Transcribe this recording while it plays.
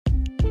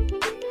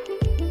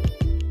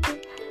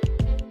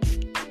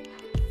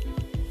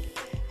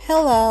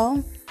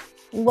Hello,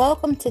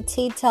 welcome to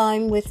Tea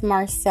Time with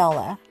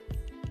Marcella.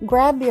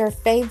 Grab your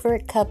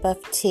favorite cup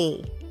of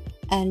tea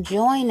and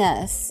join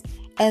us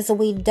as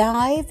we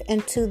dive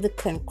into the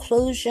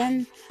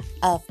conclusion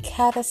of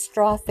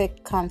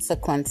catastrophic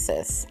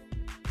consequences.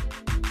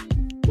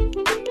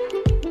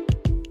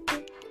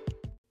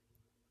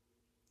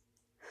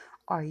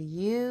 Are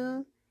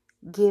you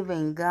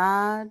giving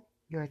God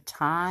your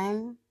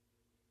time?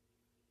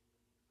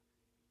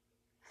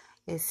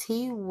 Is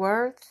He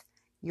worth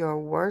your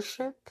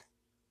worship?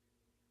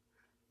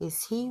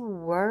 Is He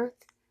worth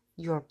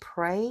your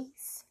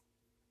praise?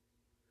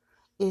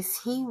 Is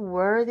He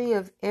worthy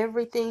of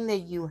everything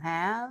that you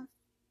have?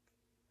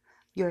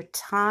 Your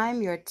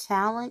time, your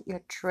talent,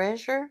 your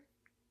treasure?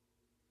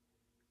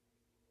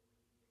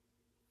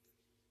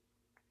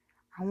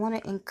 I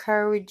want to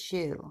encourage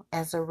you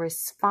as a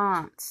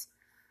response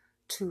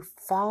to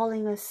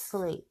falling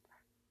asleep.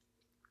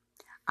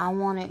 I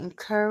want to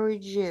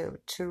encourage you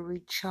to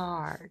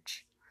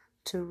recharge,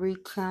 to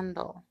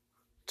rekindle,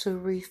 to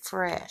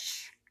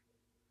refresh.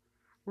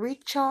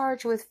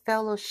 Recharge with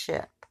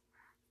fellowship.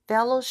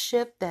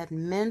 Fellowship that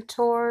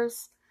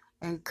mentors,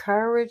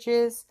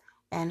 encourages,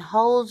 and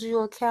holds you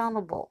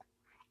accountable.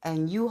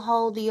 And you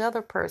hold the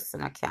other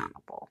person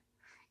accountable.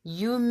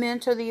 You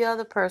mentor the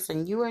other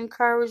person. You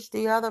encourage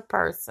the other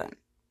person.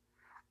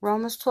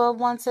 Romans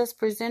 12:1 says,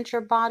 present your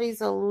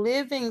bodies a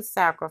living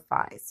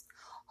sacrifice,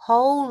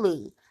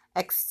 holy,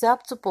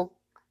 acceptable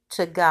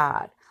to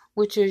God,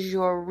 which is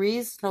your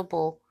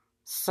reasonable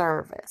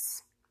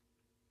service.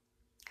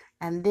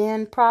 And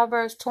then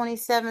Proverbs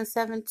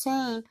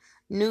 27:17,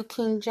 New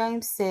King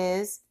James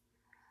says,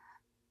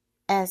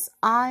 as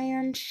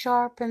iron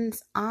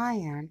sharpens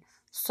iron,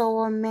 so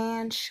a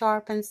man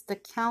sharpens the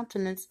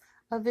countenance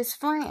of his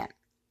friend.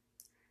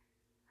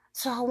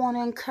 So I want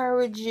to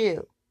encourage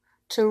you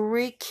to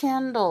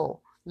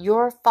rekindle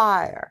your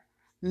fire.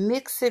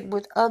 Mix it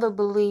with other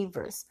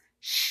believers.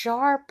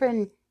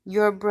 Sharpen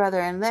your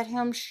brother and let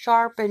him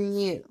sharpen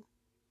you.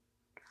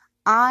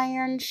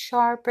 Iron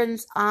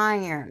sharpens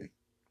iron.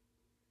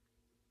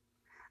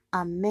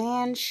 A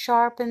man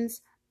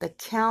sharpens the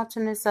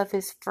countenance of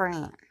his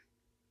friend.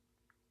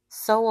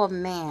 So a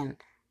man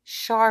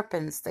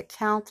sharpens the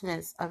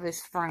countenance of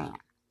his friend.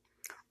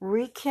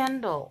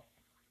 Rekindle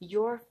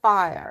your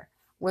fire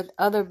with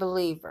other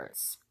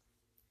believers.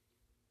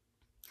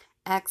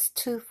 Acts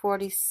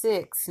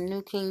 2:46,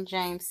 New King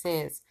James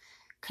says,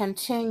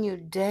 continue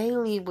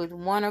daily with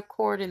one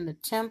accord in the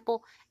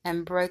temple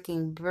and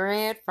breaking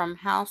bread from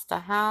house to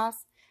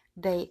house.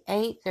 They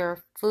ate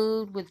their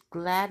food with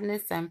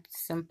gladness and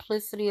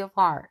simplicity of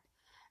heart.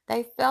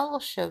 They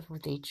fellowshiped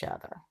with each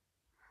other.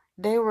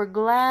 They were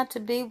glad to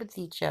be with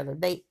each other.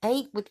 They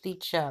ate with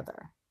each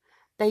other.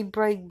 They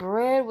break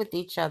bread with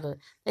each other.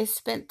 They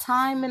spent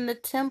time in the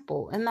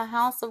temple, in the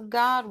house of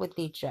God with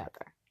each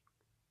other.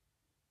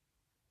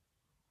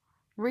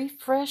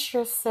 Refresh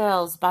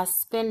yourselves by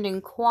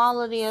spending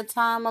quality of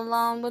time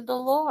alone with the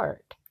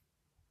Lord.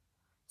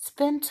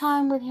 Spend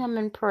time with Him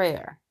in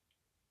prayer.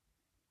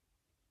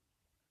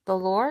 The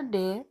Lord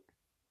did.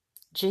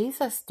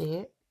 Jesus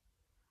did.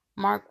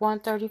 Mark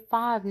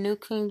 1:35, New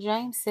King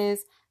James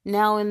says,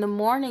 now in the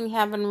morning,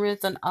 having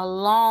risen a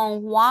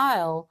long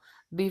while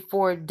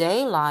before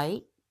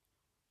daylight,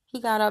 he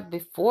got up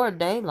before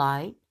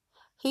daylight.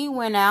 He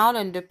went out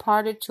and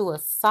departed to a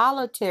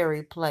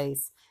solitary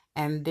place,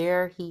 and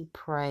there he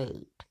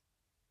prayed.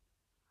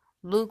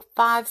 Luke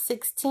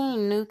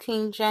 5:16, New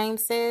King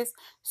James says,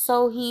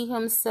 so he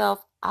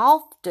himself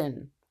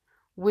often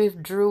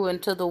withdrew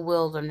into the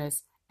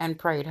wilderness and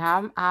prayed.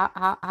 How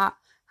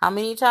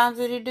many times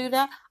did he do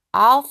that?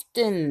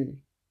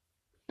 Often.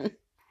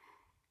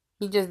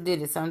 He just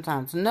did it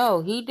sometimes.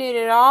 No, he did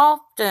it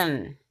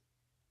often.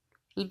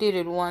 He did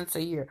it once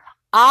a year.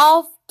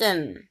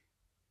 Often.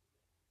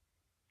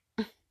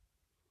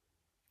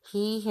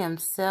 He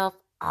himself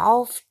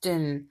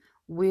often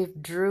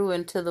withdrew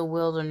into the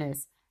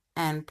wilderness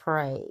and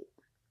prayed.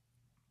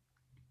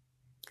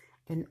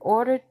 In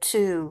order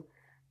to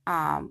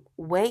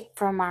wake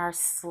from our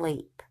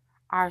sleep,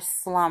 our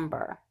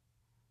slumber,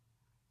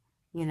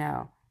 in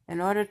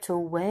order to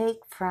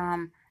wake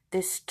from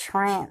this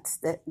trance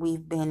that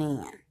we've been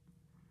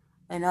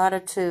in order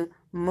to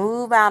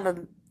move out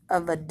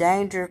of a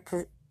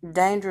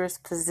dangerous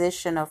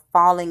position of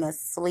falling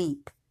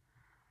asleep,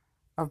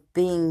 of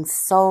being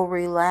so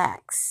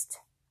relaxed,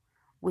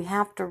 we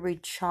have to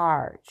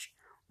recharge.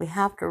 We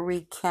have to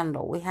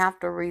rekindle. We have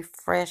to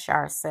refresh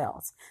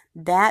ourselves.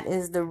 That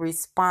is the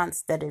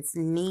response that is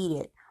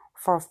needed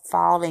for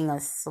falling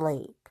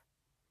asleep.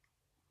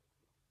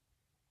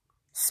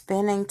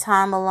 Spending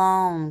time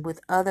alone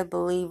with other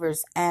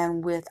believers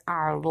and with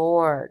our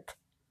Lord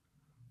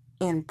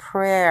in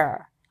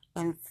prayer,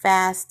 in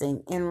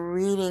fasting, in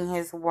reading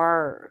His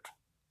Word.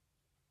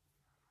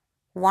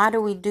 Why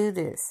do we do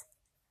this?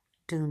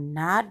 Do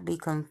not be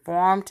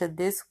conformed to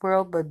this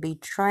world, but be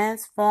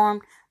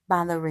transformed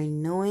by the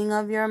renewing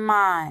of your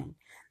mind,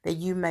 that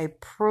you may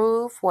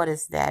prove what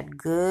is that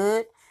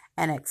good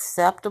and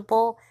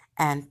acceptable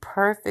and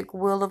perfect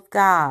will of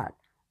God,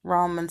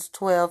 Romans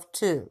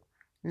 12:2,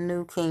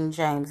 New King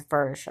James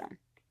Version.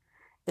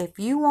 If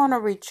you want to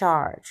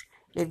recharge,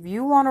 if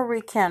you want to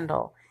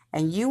rekindle,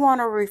 and you want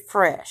to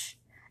refresh,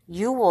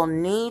 you will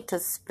need to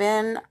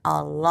spend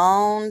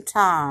alone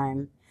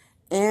time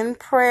in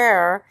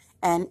prayer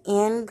and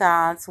in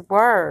God's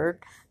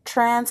Word,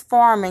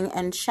 transforming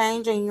and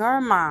changing your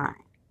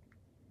mind.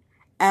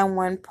 And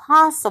when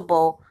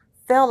possible,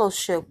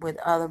 fellowship with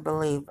other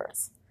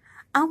believers.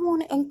 I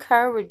want to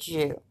encourage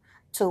you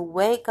to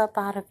wake up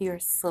out of your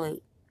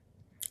sleep.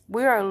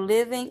 We are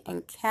living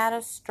in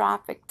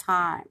catastrophic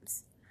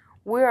times.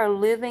 We are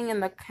living in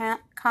the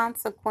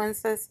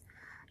consequences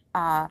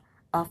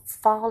of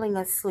falling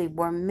asleep,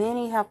 where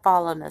many have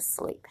fallen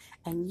asleep.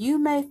 And you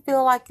may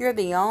feel like you're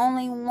the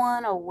only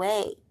one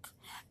awake,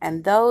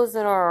 and those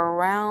that are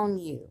around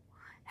you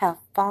have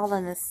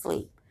fallen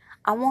asleep.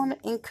 I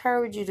want to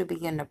encourage you to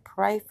begin to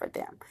pray for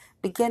them.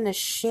 Begin to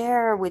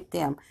share with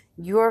them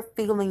your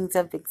feelings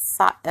of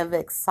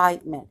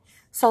excitement,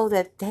 so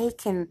that they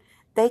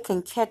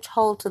can catch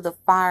hold to the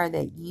fire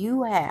that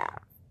you have,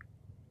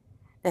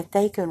 that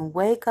they can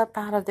wake up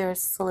out of their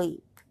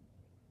sleep.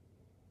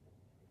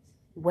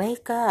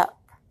 Wake up.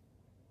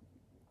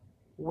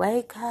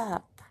 Wake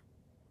up.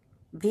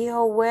 Be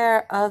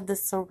aware of the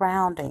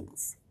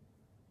surroundings.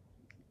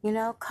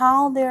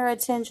 Call their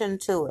attention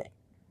to it.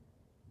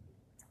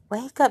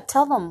 Wake up.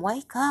 Tell them,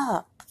 wake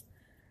up.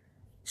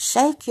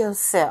 Shake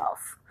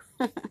yourself.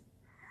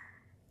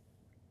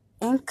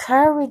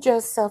 Encourage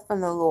yourself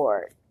in the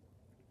Lord.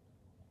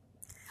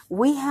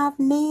 We have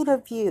need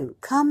of you.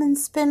 Come and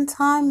spend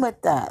time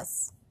with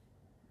us.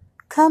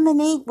 Come and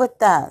eat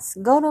with us.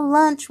 Go to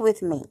lunch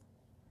with me.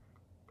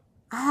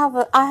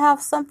 I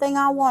have something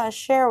I want to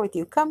share with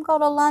you. Come go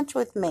to lunch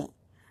with me.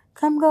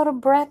 Come go to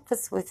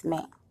breakfast with me.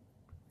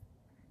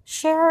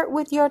 Share it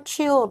with your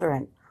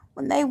children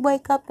when they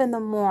wake up in the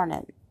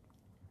morning.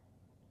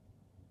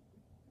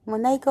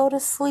 When they go to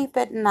sleep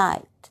at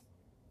night.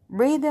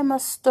 Read them a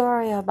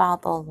story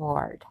about the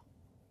Lord.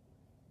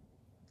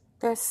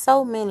 There's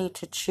so many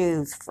to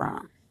choose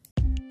from.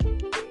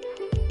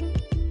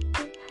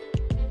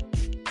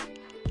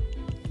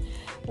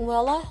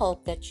 Well, I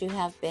hope that you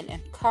have been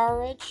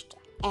encouraged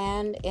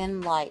and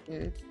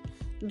enlightened.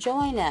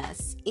 Join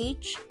us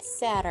each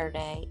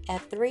Saturday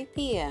at 3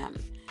 p.m.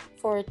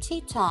 for a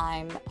tea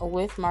time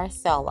with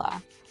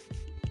Marcella.